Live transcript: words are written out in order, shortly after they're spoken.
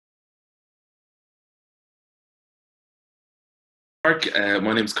Mark,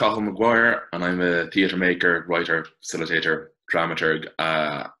 my name's Cathal Maguire, and I'm a theatre maker, writer, facilitator, dramaturg,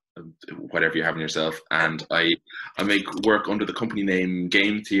 whatever you have in yourself. And I make work under the company name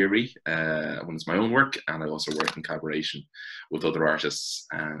Game Theory when it's my own work, and I also work in collaboration with other artists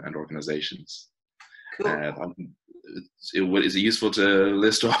and organisations. Cool. Uh, is it useful to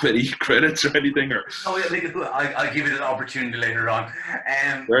list off any credits or anything? Or Oh, yeah, I'll give it an opportunity later on.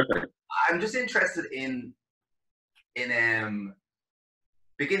 Um, perfect. I'm just interested in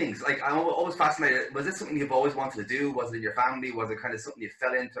beginnings. Like I'm always fascinated. Was this something you've always wanted to do? Was it in your family? Was it kind of something you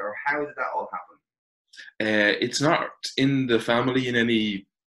fell into, or how did that all happen? It's not in the family in any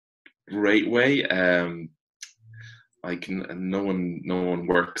great way. Like no one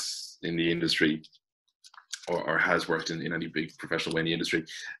works in the industry or has worked in any big professional way in the industry.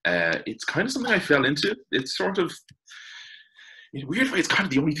 It's kind of something I fell into. It's sort of, in a weird way, it's kind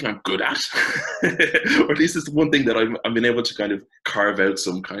of the only thing I'm good at, or at least it's the one thing that I've been able to kind of carve out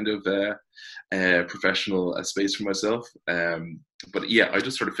some kind of professional space for myself. But yeah, I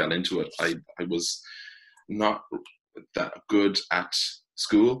just sort of fell into it. I was not that good at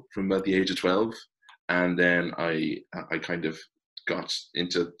school from about the age of 12, and then I kind of got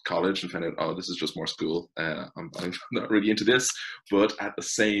into college and found out, oh, this is just more school. I'm not really into this. But at the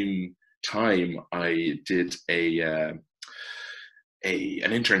same time, I did an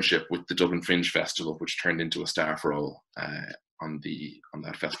internship with the Dublin Fringe Festival, which turned into a staff role on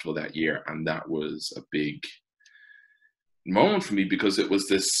that festival that year, and that was a big moment for me because it was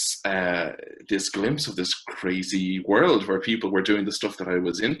this glimpse of this crazy world where people were doing the stuff that I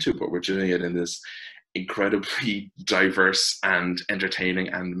was into, but were doing it in this incredibly diverse and entertaining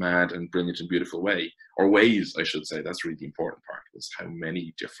and mad and brilliant and beautiful way, or ways, I should say. That's really the important part, was how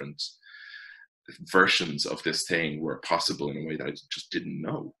many different versions of this thing were possible in a way that I just didn't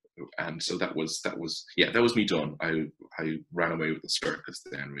know. And so that was me done. I ran away with the circus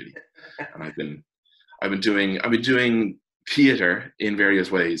then, really. And I've been doing theatre in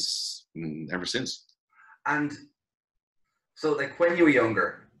various ways ever since. And so, like when you were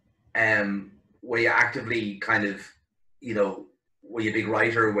younger, were you actively kind of, were you a big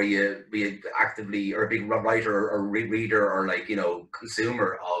writer? Were you actively, or a big writer or reader, or like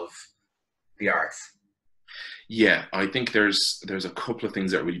consumer of the arts? Yeah, I think there's a couple of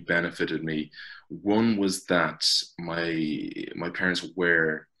things that really benefited me. One was that my parents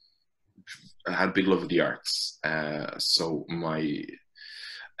were had a big love of the arts. So my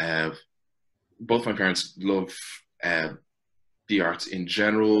both my parents love the arts in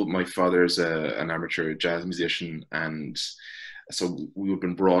general. My father's an amateur jazz musician, and so we've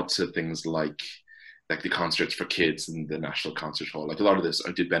been brought to things like the concerts for kids in the National Concert Hall. Like a lot of this,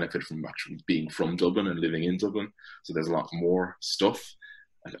 I did benefit from actually being from Dublin and living in Dublin. So there's a lot more stuff.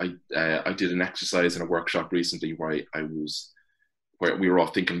 I did an exercise in a workshop recently where we were all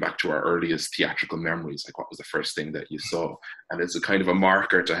thinking back to our earliest theatrical memories, like what was the first thing that you saw, and it's a kind of a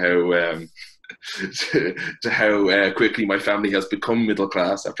marker to how quickly my family has become middle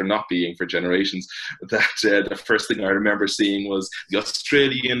class after not being for generations. That the first thing I remember seeing was the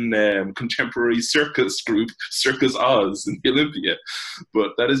Australian contemporary circus group Circus Oz in the Olympia,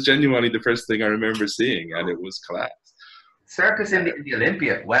 but that is genuinely the first thing I remember seeing, and it was class. Circus in the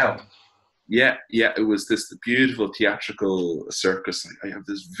Olympia. Wow. Yeah, it was this beautiful theatrical circus. I have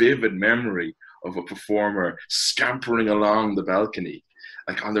this vivid memory of a performer scampering along the balcony,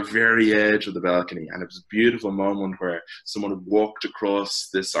 like on the very edge of the balcony. And it was a beautiful moment where someone walked across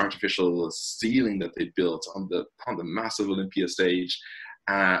this artificial ceiling that they built on the massive Olympia stage,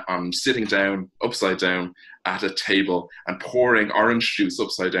 on sitting down, upside down, at a table and pouring orange juice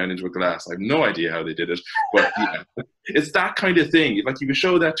upside down into a glass. I have no idea how they did it, but yeah, it's that kind of thing. Like you can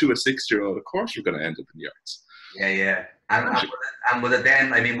show that to a 6-year-old, of course you're going to end up in the arts. Yeah, yeah. And was it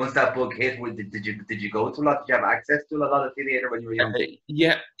then? I mean, once that book hit, did you go to a lot? Did you have access to a lot of theatre when you were young?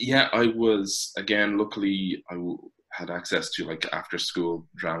 Yeah. I was, again, luckily, had access to like after school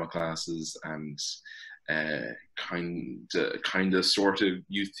drama classes and kind of sort of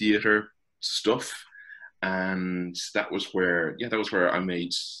youth theatre stuff. And that was where I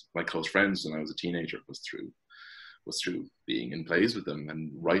made my close friends when I was a teenager, was through being in plays with them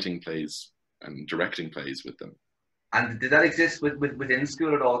and writing plays and directing plays with them. And did that exist within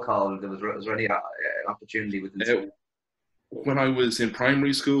school at all, Colin? Was there any opportunity within school? When I was in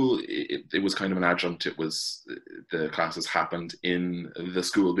primary school, it was kind of an adjunct. It was the classes happened in the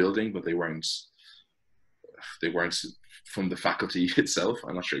school building, but they weren't from the faculty itself.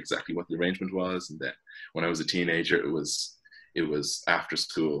 I'm not sure exactly what the arrangement was. And then when I was a teenager, it was after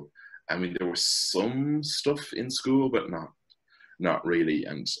school. I mean, there was some stuff in school, but not really.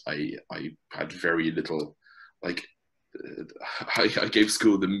 And I had very little, like I gave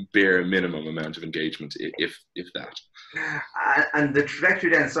school the bare minimum amount of engagement, if that. And the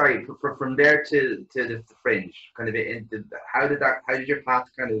trajectory then, sorry, from there to the fringe, kind of how did your path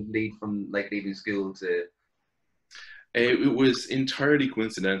kind of lead from like leaving school to? It was entirely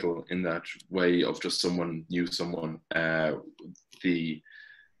coincidental in that way of just someone knew someone. A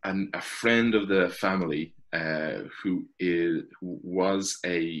friend of the family who was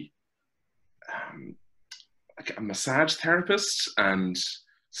like a massage therapist and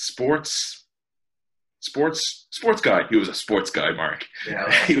sports guy. He was a sports guy, Mark. Yeah,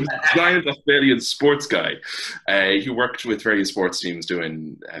 okay. He was a giant Australian sports guy. He worked with various sports teams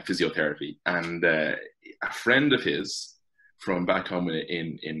doing physiotherapy, and a friend of his from back home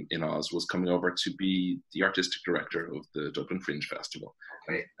in Oz was coming over to be the artistic director of the Dublin Fringe Festival.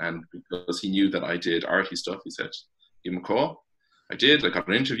 Okay. And because he knew that I did arty stuff, he said, give him a call. I did. I got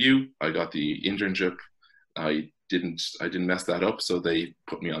an interview. I got the internship. I didn't mess that up, so they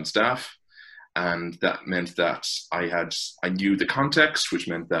put me on staff. And that meant that I knew the context, which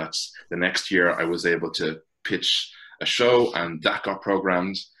meant that the next year I was able to pitch a show, and that got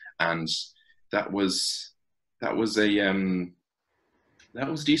programmed, and that was a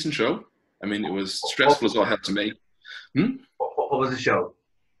decent show. I mean, it was stressful as all hell to make. What was the show?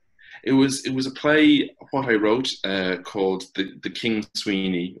 It was a play what I wrote called the King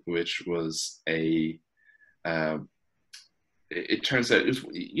Sweeney, which was a. It turns out,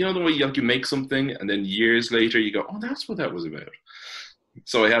 you know the way you make something and then years later you go, oh, that's what that was about.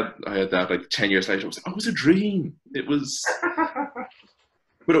 So I had that like 10 years later. I was like, oh, it was a dream. It was,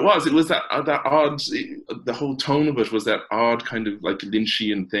 but it was that odd. The whole tone of it was that odd kind of like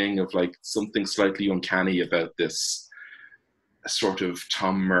Lynchian thing of like something slightly uncanny about this sort of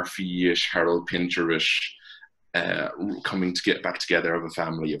Tom Murphy-ish, Harold Pinter-ish coming to get back together of a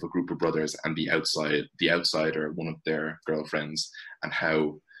family, of a group of brothers, and the outsider, one of their girlfriends, and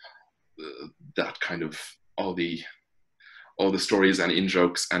how that kind of all the stories and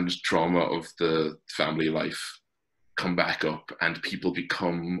in-jokes and trauma of the family life come back up, and people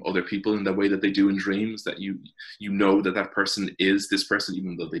become other people in the way that they do in dreams, that you know that person is this person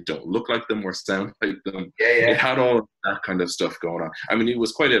even though they don't look like them or sound like them. Yeah. It had all that kind of stuff going on. I mean, it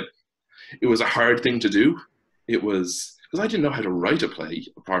was a hard thing to do. It was because I didn't know how to write a play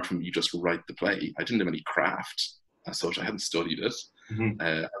apart from you just write the play. I didn't have any craft as such. I hadn't studied it. Mm-hmm.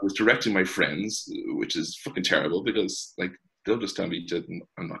 I was directing my friends, which is fucking terrible because like they'll just tell me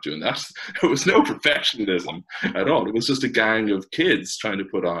I'm not doing that. There was no professionalism at all. It was just a gang of kids trying to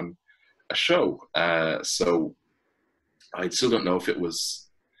put on a show. So I still don't know if it was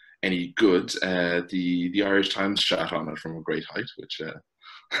any good. The Irish Times shat on it from a great height, which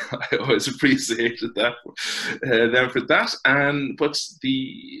I always appreciated that them for that. But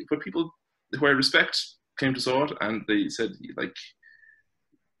people who I respect came to saw it, and they said like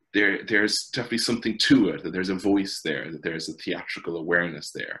there's definitely something to it, that there's a voice there, that there's a theatrical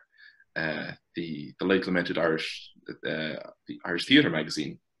awareness there. The late lamented the Irish Theatre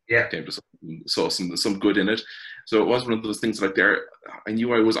magazine came to saw some good in it. So it was one of those things like I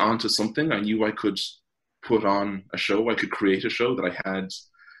knew I was onto something. I knew I could put on a show. I could create a show that I had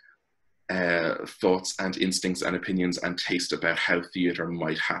thoughts and instincts and opinions and taste about how theatre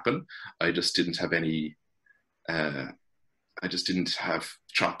might happen. I just didn't have any. I just didn't have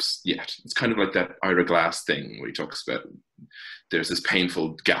chops yet. It's kind of like that Ira Glass thing where he talks about there's this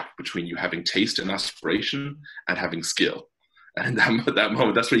painful gap between you having taste and aspiration and having skill. And that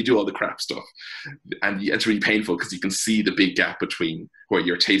moment, that's where you do all the crap stuff. And it's really painful because you can see the big gap between where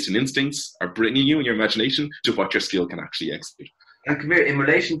your taste and instincts are bringing you and your imagination to what your skill can actually execute. And come here, in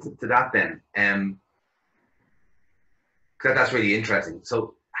relation to that then, because that's really interesting.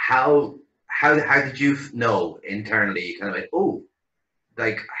 So how did you know internally, kind of like, oh,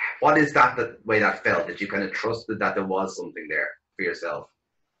 like, what is that way that felt? That you kind of trusted that there was something there for yourself?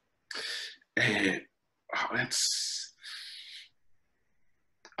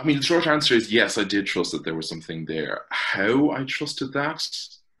 The short answer is yes, I did trust that there was something there. How I trusted that?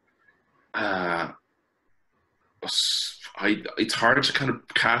 It's hard to kind of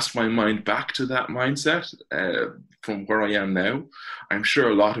cast my mind back to that mindset from where I am now. I'm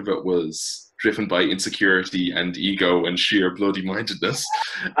sure a lot of it was driven by insecurity and ego and sheer bloody mindedness.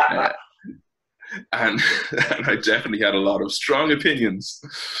 And I definitely had a lot of strong opinions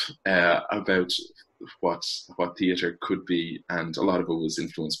about what theatre could be, and a lot of it was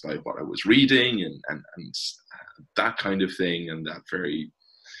influenced by what I was reading and that kind of thing, and that very,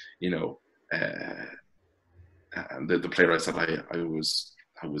 the playwrights that I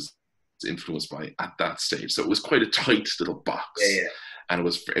was influenced by at that stage. So it was quite a tight little box. Yeah. and it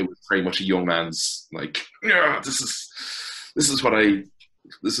was very much a young man's like, yeah, this is what I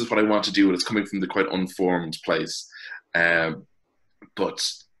want to do, and it's coming from the quite unformed place.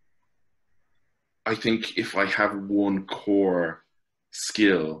 But I think if I have one core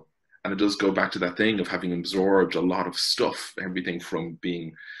skill, and it does go back to that thing of having absorbed a lot of stuff, everything from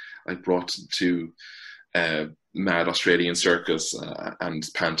being like brought to mad Australian circus and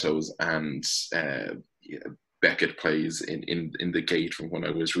pantos and Beckett plays in the Gate from when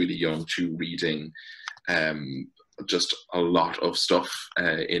I was really young, to reading just a lot of stuff.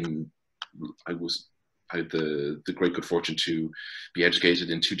 I had the great good fortune to be educated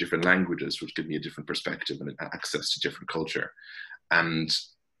in 2 different languages, which give me a different perspective and access to different culture.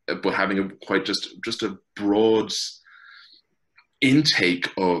 But having a quite just a broad intake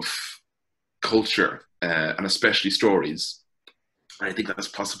of culture, and especially stories. I think that's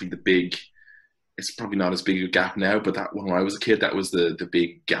possibly it's probably not as big a gap now, but that when I was a kid, that was the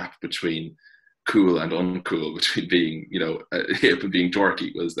big gap between cool and uncool, between being, hip and being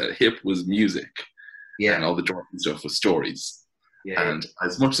dorky, was that hip was music. Yeah. And all the dorky stuff was stories. Yeah, and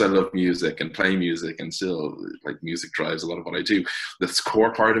as much as I love music and play music, and still like music drives a lot of what I do, this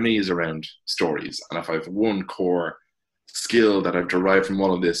core part of me is around stories. And if I have one core skill that I've derived from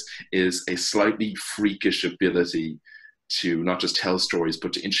all of this, is a slightly freakish ability to not just tell stories,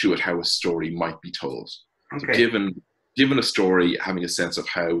 but to intuit how a story might be told. Okay. So given a story, having a sense of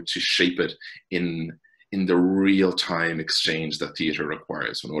how to shape it in the real-time exchange that theatre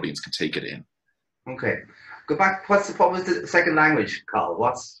requires, when an audience can take it in. Okay. Go back. What was the second language, Carl?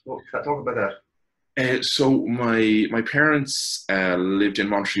 Talk about that. So my parents lived in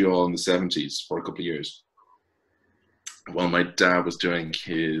Montreal in the 70s for a couple of years, while my dad was doing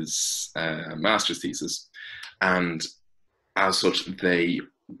his master's thesis, and as such, they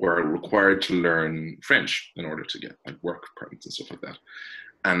were required to learn French in order to get like work permits and stuff like that.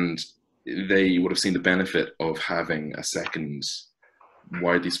 And they would have seen the benefit of having a second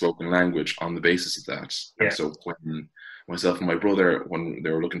widely spoken language on the basis of that. Yeah. And so when myself and my brother, when they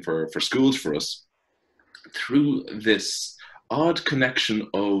were looking for schools for us, through this odd connection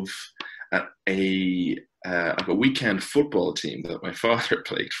of a weekend football team that my father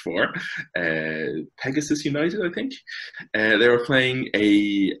played for, Pegasus United, I think. They were playing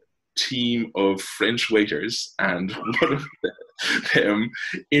a team of French waiters, and one of them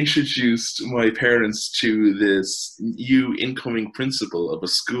introduced my parents to this new incoming principal of a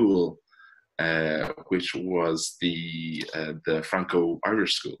school, which was the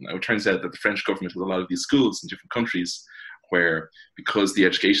Franco-Irish school. Now, it turns out that the French government has a lot of these schools in different countries, where, because the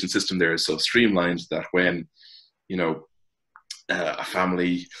education system there is so streamlined, that when a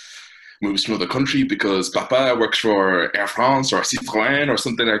family moves to another country because Papa works for Air France or Citroën or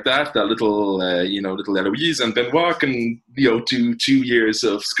something like that, that little Eloise and Benoit can do 2 years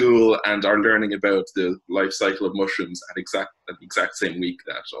of school and are learning about the life cycle of mushrooms at the exact same week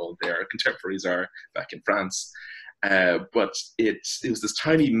that all their contemporaries are back in France. But it was this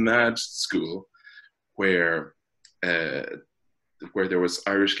tiny mad school where there was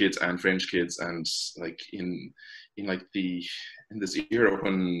Irish kids and French kids, and like in this era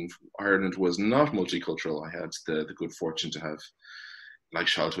when Ireland was not multicultural, I had the good fortune to have like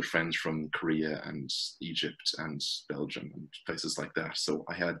childhood friends from Korea and Egypt and Belgium and places like that. So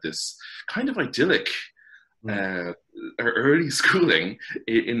I had this kind of idyllic early schooling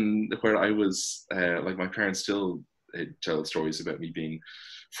in where I was like, my parents still tell stories about me being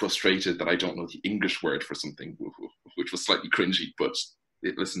frustrated that I don't know the English word for something, which was slightly cringy, but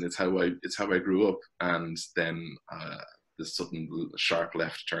it's how I grew up. And then this sudden sharp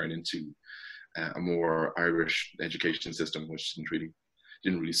left turn into a more Irish education system, which didn't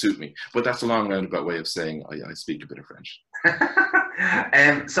really suit me. But that's a long roundabout way of saying I speak a bit of French.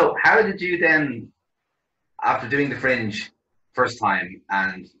 So how did you then, after doing the Fringe first time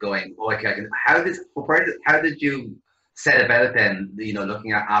and going, how did you set about it then,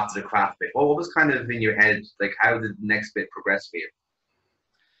 looking at after the craft bit? What was kind of in your head, like how did the next bit progress for you?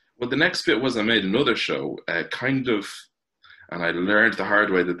 Well, the next bit was I made another show, and I learned the hard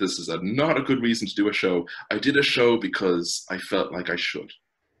way that this is not a good reason to do a show. I did a show because I felt like I should.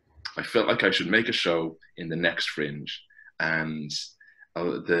 I felt like I should make a show in the next Fringe, and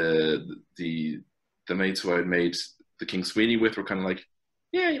the mates who I had made the King Sweeney with were kind of like,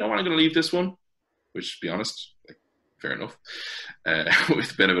 yeah, I'm going to leave this one, which, to be honest, fair enough, with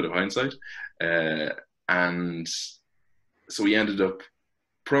the benefit of hindsight. And so we ended up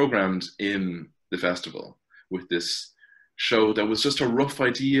programmed in the festival with this show that was just a rough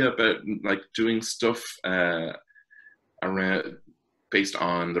idea about like doing stuff around based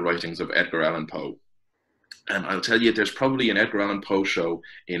on the writings of Edgar Allan Poe. And I'll tell you, there's probably an Edgar Allan Poe show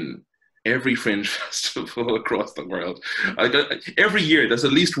in every fringe festival across the world. Every year, there's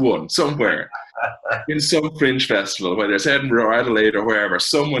at least one somewhere in some fringe festival, whether it's Edinburgh or Adelaide or wherever.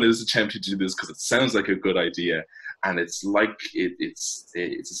 Someone is attempting to do this because it sounds like a good idea, and it's like it's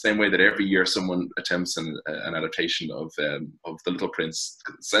the same way that every year someone attempts an adaptation of The Little Prince.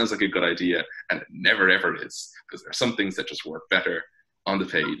 It sounds like a good idea, and it never ever is, because there are some things that just work better on the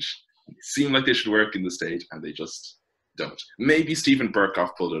page. They seem like they should work in the stage, and they just don't. Maybe Stephen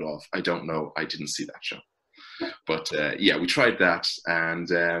Burkoff pulled it off. I don't know. I didn't see that show. But yeah, we tried that, and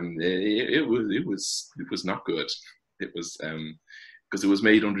it was not good. It was because it was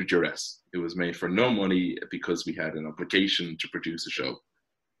made under duress. It was made for no money because we had an obligation to produce a show,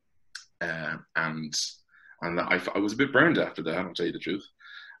 and I was a bit burned after that. I'll tell you the truth.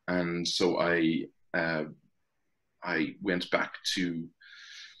 And so I went back to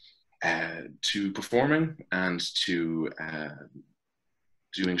performing and to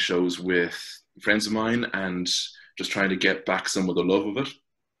doing shows with friends of mine and just trying to get back some of the love of it.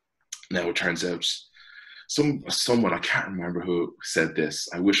 Now it turns out someone, I can't remember who said this,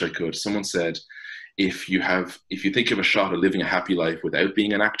 I wish I could, someone said, if you think you have a shot at living a happy life without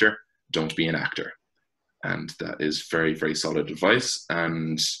being an actor, don't be an actor. And that is very, very solid advice.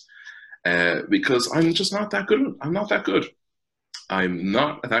 And because I'm just not that good. I'm not that good. I'm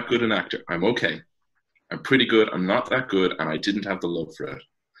not that good an actor. I'm okay. I'm pretty good. I'm not that good, and I didn't have the love for it.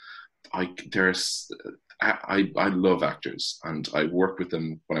 I love actors, and I work with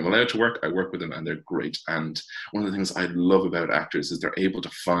them when I'm allowed to work. I work with them, and they're great. And one of the things I love about actors is they're able to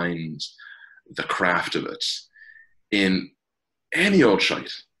find the craft of it in any old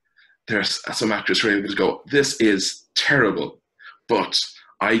shite. There's some actors who are able to go, this is terrible, but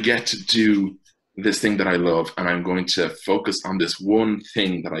I get to do this thing that I love, and I'm going to focus on this one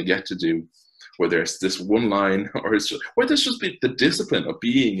thing that I get to do, whether it's this one line or there's just the discipline of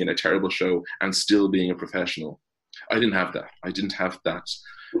being in a terrible show and still being a professional. I didn't have that. I didn't have that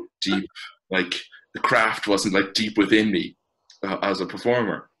deep, like the craft wasn't like deep within me as a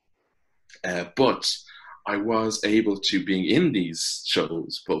performer. But I was able to, being in these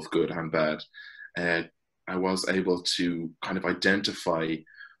shows, both good and bad, I was able to kind of identify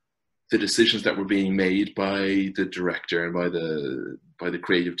the decisions that were being made by the director and by the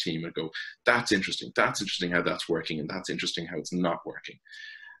creative team, and go, that's interesting how that's working, and that's interesting how it's not working.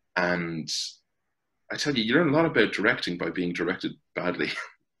 And I tell you, you learn a lot about directing by being directed badly.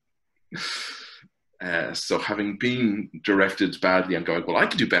 So having been directed badly and going, well, I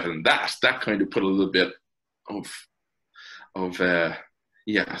could do better than that, that kind of put a little bit of that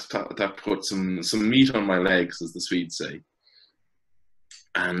put some meat on my legs, as the Swedes say.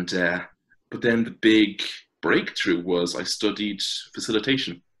 And but then the big breakthrough was I studied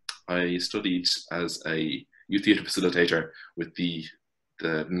facilitation. I studied as a youth theatre facilitator with the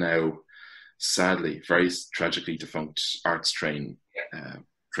now sadly very tragically defunct arts training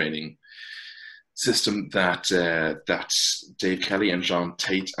system that Dave Kelly and John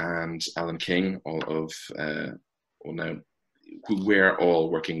Tate and Alan King, who were all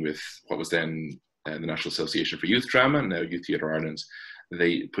working with what was then the National Association for Youth Drama, now Youth Theatre Ireland,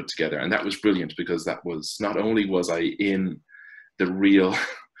 they put together. And that was brilliant, because that was, not only was I in the real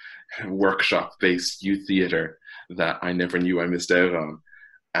workshop-based youth theatre that I never knew I missed out on,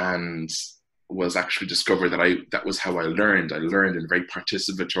 and was actually discovered that was how I learned. I learned in a very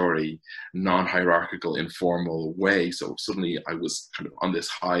participatory, non-hierarchical, informal way. So suddenly I was kind of on this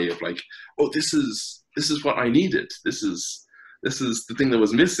high of like, oh, this is what I needed. This is the thing that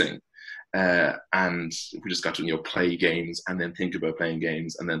was missing. And we just got to play games, and then think about playing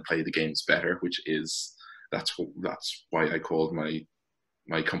games, and then play the games better, that's why I called my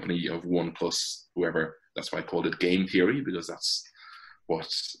company of one plus whoever, that's why I called it Game Theory, because that's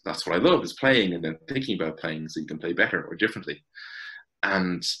what I love, is playing and then thinking about playing so you can play better or differently.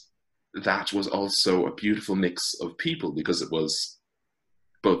 And that was also a beautiful mix of people, because it was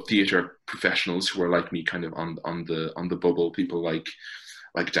both theatre professionals who were like me, kind of on the bubble, people like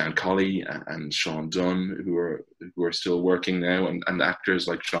Dan Colley and Sean Dunn, who are still working now, and actors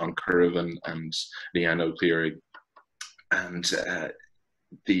like Sean Curve and Leanne O'Cleary and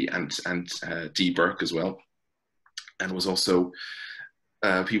Dee Burke as well. And it was also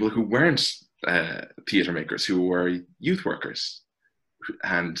people who weren't theatre makers, who were youth workers.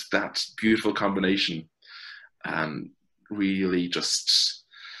 And that beautiful combination really just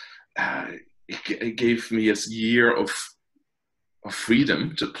it gave me a year of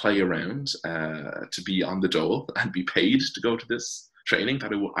freedom to play around, to be on the dole and be paid to go to this training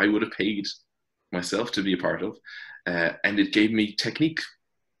that I would have paid myself to be a part of. And it gave me technique.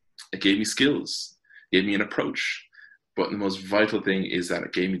 It gave me skills. gave me an approach. But the most vital thing is that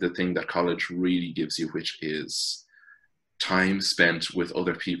it gave me the thing that college really gives you, which is time spent with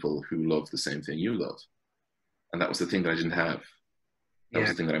other people who love the same thing you love. And that was the thing that I didn't have. That was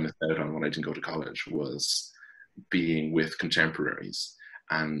Yeah. the thing that I missed out on when I didn't go to college, was being with contemporaries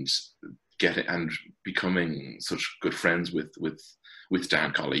and becoming such good friends with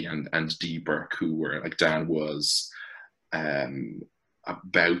Dan Colley and Dee Burke, who were like, Dan was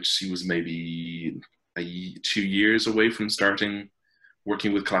he was maybe 2 years away from starting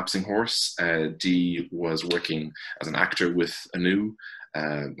working with Collapsing Horse. Dee was working as an actor with Anu.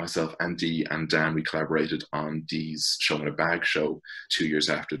 Myself and Dee and Dan, we collaborated on Dee's Show in a Bag show 2 years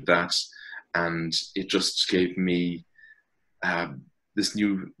after that. And it just gave me this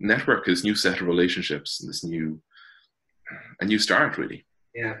new network, this new set of relationships, and a new start, really.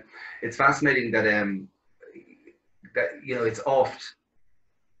 Yeah, it's fascinating that it's oft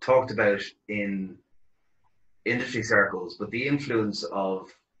talked about in industry circles, but the influence of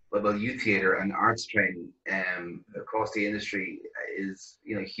youth theatre and arts training across the industry is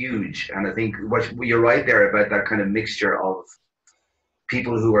huge. And I think you're right there about that kind of mixture of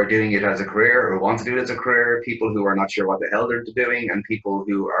people who are doing it as a career or want to do it as a career, people who are not sure what the hell they're doing, and people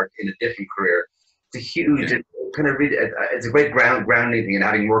who are in a different career. It's a huge, it's a great grounding thing. And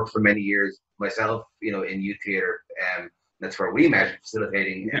having worked for many years myself, in youth theatre, that's where we met,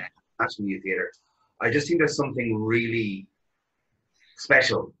 facilitating national youth theatre. I just think there's something really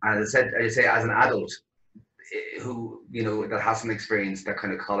special. And as I say, as an adult who, that hasn't experienced that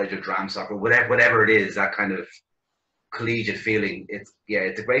kind of college or dram soccer, whatever it is, that kind of collegiate feeling. It's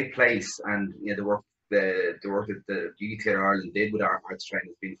a great place, and the work that the Youth Theatre Ireland did with our arts training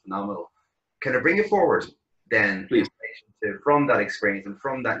has been phenomenal. Can I bring it forward then, from that experience and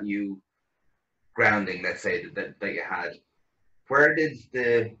from that new grounding, let's say, that you had? Where did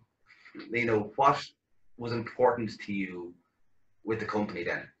what was important to you with the company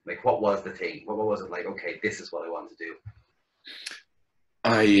then? Like, what was the thing? What was it like? Okay, this is what I want to do.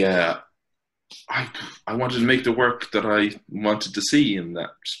 I wanted to make the work that I wanted to see and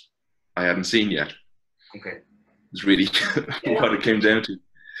that I hadn't seen yet. Okay. It's really what it came down to.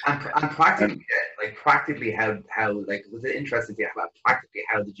 And practically, how was it interesting to you about practically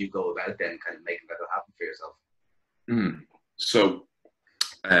how did you go about then kind of making that happen for yourself? So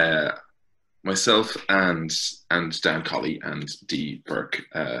myself and Dan Colley and Dee Burke,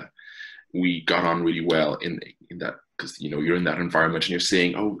 we got on really well in that, because you're in that environment and you're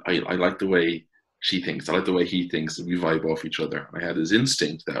saying, oh, I like the way she thinks, I like the way he thinks, and we vibe off each other. I had this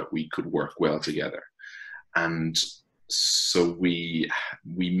instinct that we could work well together. And so we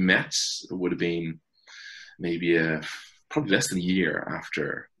met, it would have been maybe probably less than a year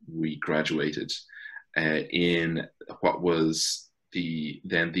after we graduated, in what was the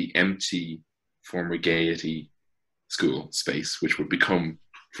empty former Gaiety school space, which would become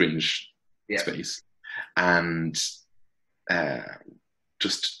Fringe space, and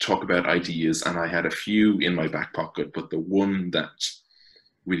just talk about ideas. And I had a few in my back pocket, but the one that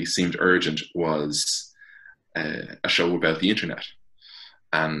really seemed urgent was a show about the internet.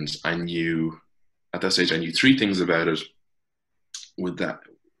 And at that stage I knew three things about it. With that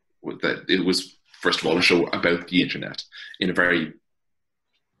it was, first of all, a show about the internet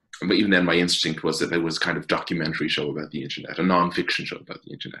but even then my instinct was that it was kind of documentary show about the internet, a non-fiction show about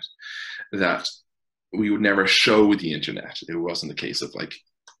the internet, that we would never show the internet. It wasn't the case of like,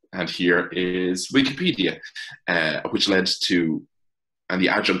 and here is Wikipedia, which led to, and the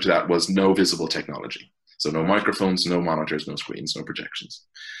adjunct to that was no visible technology. So no microphones, no monitors, no screens, no projections.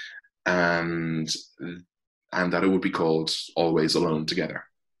 And that it would be called Always Alone Together.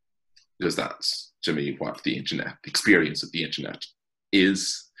 Because that's, to me, what the internet, the experience of the internet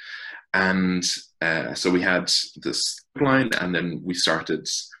is. And so we had this line, and then we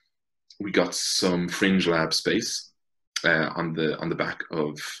got some Fringe Lab space on the back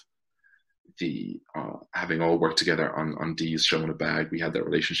of the having all worked together on Dee's Show in a Bag. We had that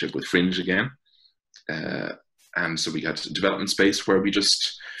relationship with Fringe again. And so we got a development space where we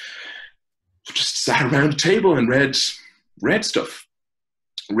just sat around a table and read stuff,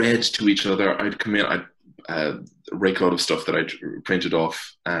 read to each other. I'd come in, I'd rake a lot of stuff that I'd printed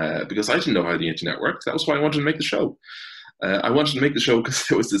off because I didn't know how the internet worked. That was why I wanted to make the show. I wanted to make the show because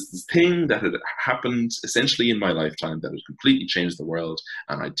there was this thing that had happened essentially in my lifetime that had completely changed the world,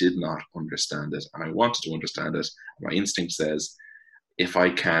 and I did not understand it, and I wanted to understand it. My instinct says, if I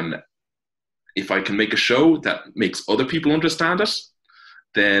can make a show that makes other people understand it,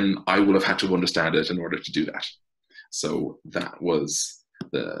 then I will have had to understand it in order to do that. So that was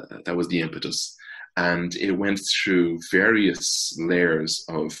the impetus. And it went through various layers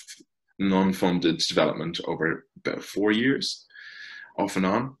of non-funded development over about 4 years, off and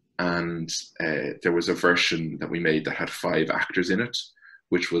on. And there was a version that we made that had 5 actors in it,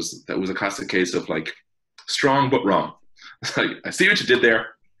 that was a classic case of like strong but wrong. It's like, I see what you did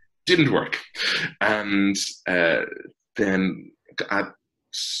there, didn't work. And then at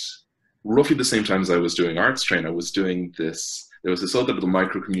roughly the same time as I was doing Arts Train, I was doing this. There was this other little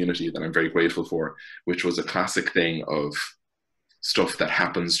micro community that I'm very grateful for, which was a classic thing of stuff that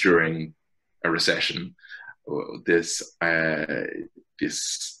happens during a recession. This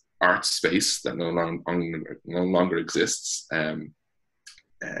art space that no longer exists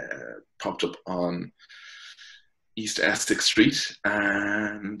popped up on East Essex Street,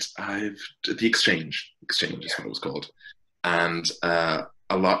 and the Exchange is what it was called, and a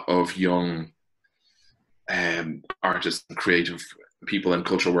lot of young artists and creative people and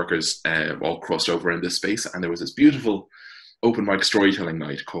cultural workers all crossed over in this space, and there was this beautiful open mic storytelling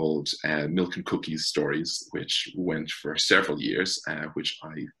night called Milk and Cookies Stories, which went for several years, which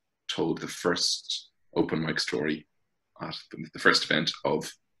I told the first open mic story at the first event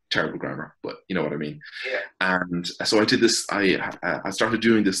of terrible grammar, but you know what I mean. Yeah. And so I did this. I started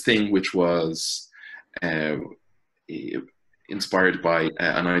doing this thing, which was inspired by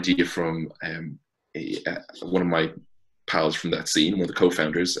an idea from one of my pals from that scene, one of the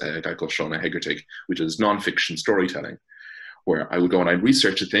co-founders, a guy called Shauna Hegartig, which is non-fiction storytelling, where I would go and I'd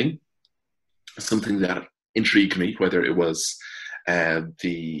research a thing, something that intrigued me, whether it was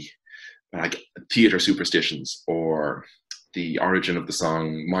the theatre superstitions, or the origin of the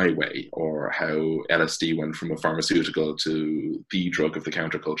song My Way, or how LSD went from a pharmaceutical to the drug of the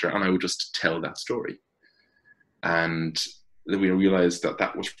counterculture, and I would just tell that story. And then we realized that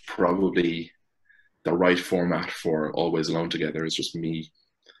that was probably the right format for Always Alone Together, is just me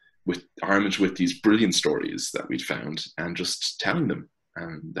armed with these brilliant stories that we'd found and just telling them,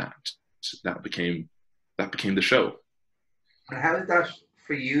 and that became the show. And how is that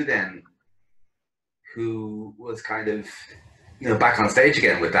for you then, who was kind of, back on stage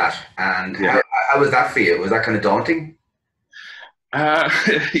again with that? And how was that for you? Was that kind of daunting? Yeah,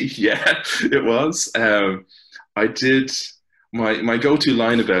 it was. I did. My go-to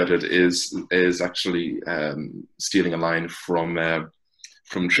line about it is actually stealing a line from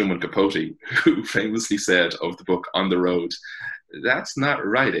Truman Capote, who famously said of the book On the Road, "That's not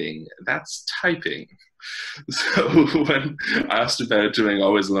writing, that's typing." So when asked about doing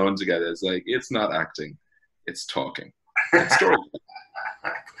Always Alone Together, it's like, it's not acting, it's talking. It's story.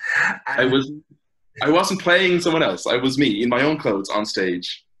 I wasn't playing someone else. I was me in my own clothes on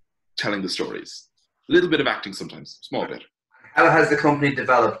stage, telling the stories. A little bit of acting sometimes, small bit. How has the company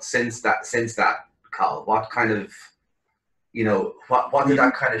developed since that, Cathal? What kind of, what did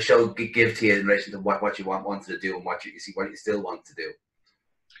that kind of show give to you in relation to what you wanted to do and what you still want to do?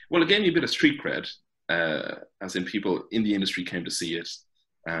 Well, it gave me a bit of street cred, as in people in the industry came to see it,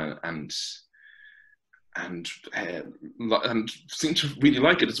 and seemed to really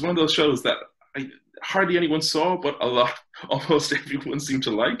like it. It's one of those shows that hardly anyone saw, but almost everyone seemed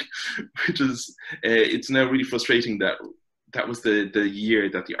to like, which is, it's now really frustrating that was the year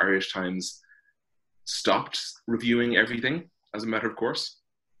that the Irish Times stopped reviewing everything as a matter of course.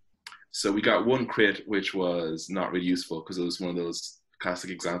 So we got one crit, which was not really useful, because it was one of those classic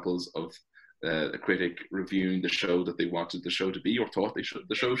examples of a critic reviewing the show that they wanted the show to be, or thought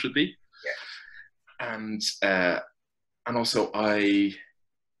the show should be. Yeah. And also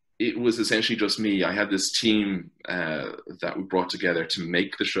it was essentially just me. I had this team that we brought together to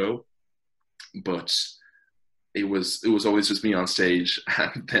make the show, but it was always just me on stage,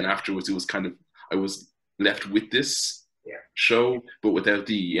 and then afterwards it was kind of, I was left with this show, but without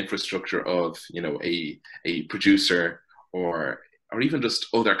the infrastructure of a producer or even just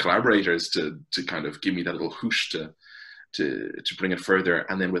other collaborators to kind of give me that little whoosh to bring it further,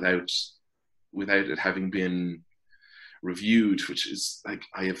 and then without it having been reviewed, which is like,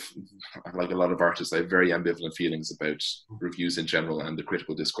 like a lot of artists, I have very ambivalent feelings about reviews in general and the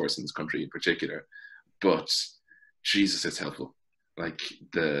critical discourse in this country in particular. But Jesus, it's helpful. Like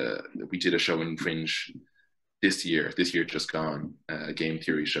we did a show in Fringe this year just gone, a game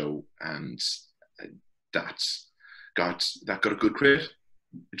theory show, and that got a good crit.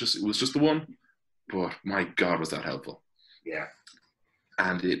 It was just the one, but my God, was that helpful. Yeah.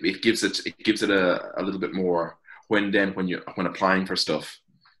 And it gives it a little bit more when applying for stuff.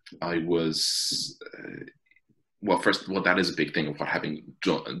 I was that is a big thing of what having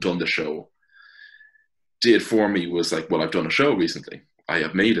done the show did for me, was like, well, I've done a show recently, I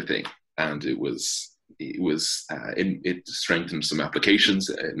have made a thing, and it strengthened some applications.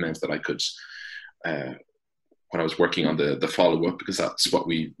 It meant that I could when I was working on the follow up, because that's what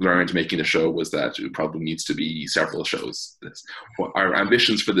we learned making the show, was that it probably needs to be several shows. Our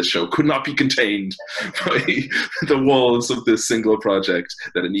ambitions for this show could not be contained by the walls of this single project,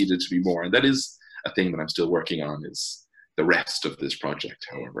 that it needed to be more. And that is a thing that I'm still working on, is the rest of this project,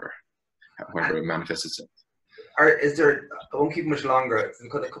 however it manifests itself. Is there, I won't keep much longer, I've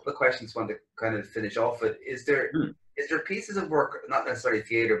got a couple of questions I want to kind of finish off with. Is there pieces of work, not necessarily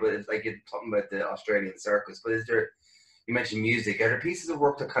theatre, but it's like you're talking about the Australian circus, but is there, you mentioned music, are there pieces of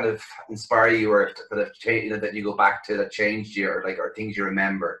work that kind of inspire you, or that have changed, you know, that you go back to, that changed you, or like, or things you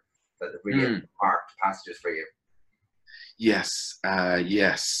remember that really marked passages for you? Yes,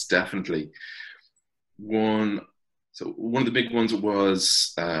 yes, definitely. One of the big ones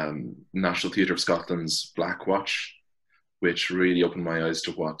was National Theatre of Scotland's Black Watch, which really opened my eyes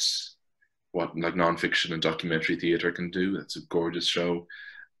to what like non-fiction and documentary theatre can do. It's a gorgeous show,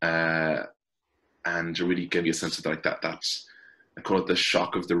 and it really gave me a sense of like that I call it the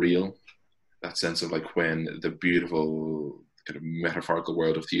shock of the real. That sense of like when the beautiful kind of metaphorical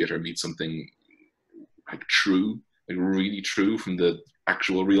world of theatre meets something like true, like really true from the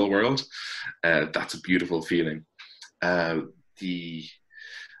actual real world. That's a beautiful feeling. The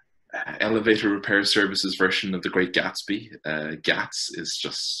elevator repair services version of The Great Gatsby, GATS, is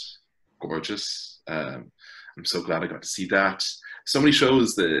just gorgeous. I'm so glad I got to see that. So many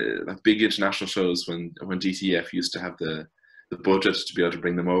shows, like big international shows, when DTF used to have the budget to be able to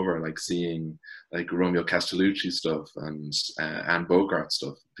bring them over, like seeing like Romeo Castellucci stuff and Anne Bogart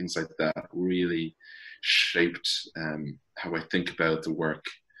stuff, things like that, really shaped how I think about the work.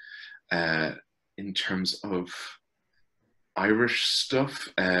 In terms of Irish stuff,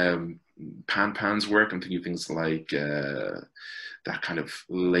 Pan's work, I'm thinking of things like that kind of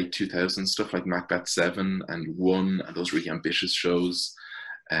late 2000s stuff, like Macbeth 7 and 1, and those really ambitious shows.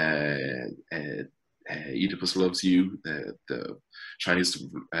 Oedipus Loves You, the Chinese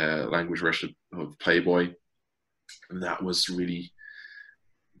language version of Playboy. That was really,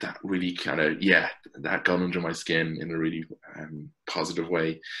 that kind of, yeah, that got under my skin in a really positive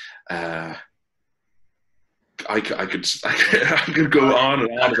way. I could go on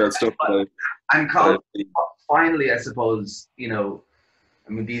and on about stuff. Finally, I suppose, you know, I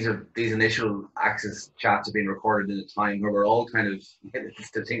mean, these initial Access chats have been recorded in a time where we're all kind of,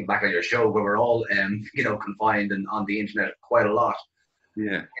 to think back on your show, where we're all, you know, confined and on the internet quite a lot.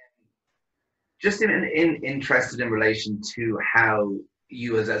 Yeah. Just interested in relation to how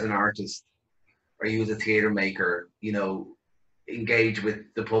you as an artist, or you as a theatre maker, you know, engage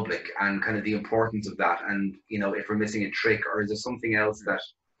with the public, and kind of the importance of that, and, you know, if we're missing a trick, or is there something else that,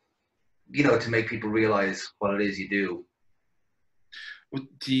 you know, to make people realize what it is you do? Well,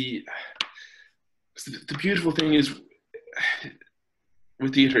 the beautiful thing is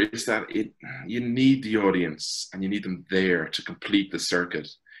with theatre is that you need the audience, and you need them there to complete the circuit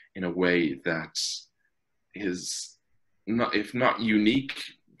in a way that is not, if not unique,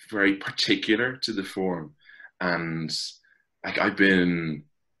 very particular to the form. And like, I've been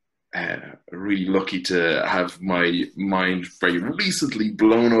really lucky to have my mind very recently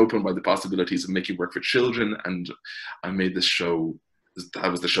blown open by the possibilities of making work for children, and I made this show.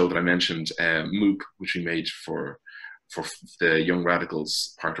 That was the show that I mentioned, Moop, which we made for the Young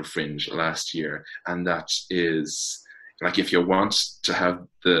Radicals part of Fringe last year, and that is like, if you want to have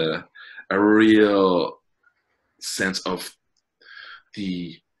a real sense of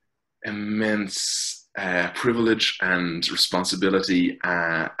the immense privilege and responsibility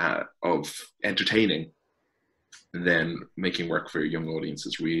of entertaining, then making work for a young audience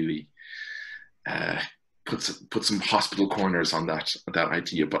is really put some hospital corners on that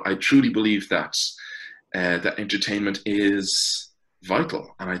idea. But I truly believe that that entertainment is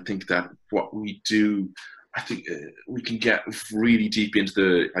vital, and I think that what we do, I think we can get really deep into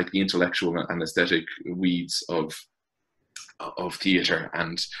the intellectual and aesthetic weeds of theatre,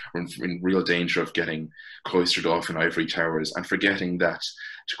 and we're in real danger of getting cloistered off in ivory towers and forgetting that,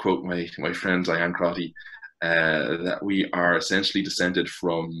 to quote my friend Diane Crotty, that we are essentially descended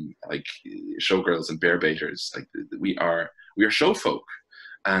from like showgirls and bear baiters. Like, we are show folk,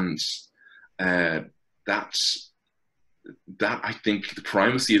 and that I think the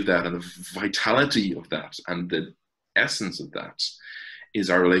primacy of that, and the vitality of that, and the essence of that, is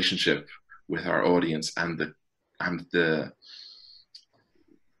our relationship with our audience, and the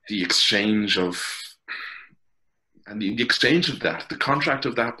exchange of the exchange of that, the contract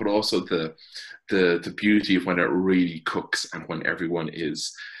of that, but also the beauty of when it really cooks and when everyone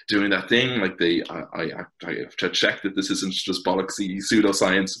is doing that thing. Like I have to check that this isn't just bollocksy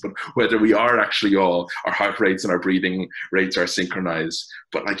pseudoscience, but whether we are actually all, our heart rates and our breathing rates are synchronized.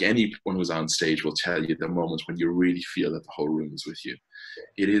 But like anyone who's on stage will tell you, the moments when you really feel that the whole room is with you,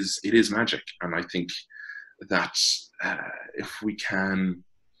 it is magic. And I think that if we can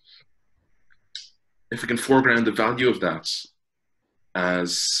foreground the value of that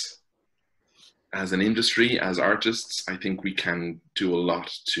as an industry, as artists, I think we can do a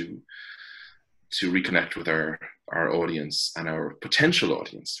lot to reconnect with our audience and our potential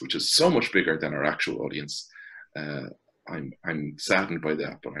audience, which is so much bigger than our actual audience. I'm saddened by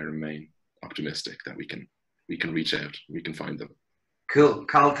that, but I remain optimistic that we can reach out, we can find them. Cool,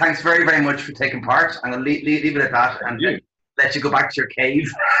 Cathal. Thanks very, very much for taking part. I'm going to leave it at that and let you go back to your cave.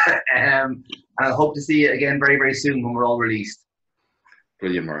 And I hope to see you again very, very soon when we're all released.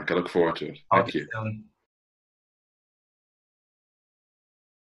 Brilliant, Mark. I look forward to it. Thank you.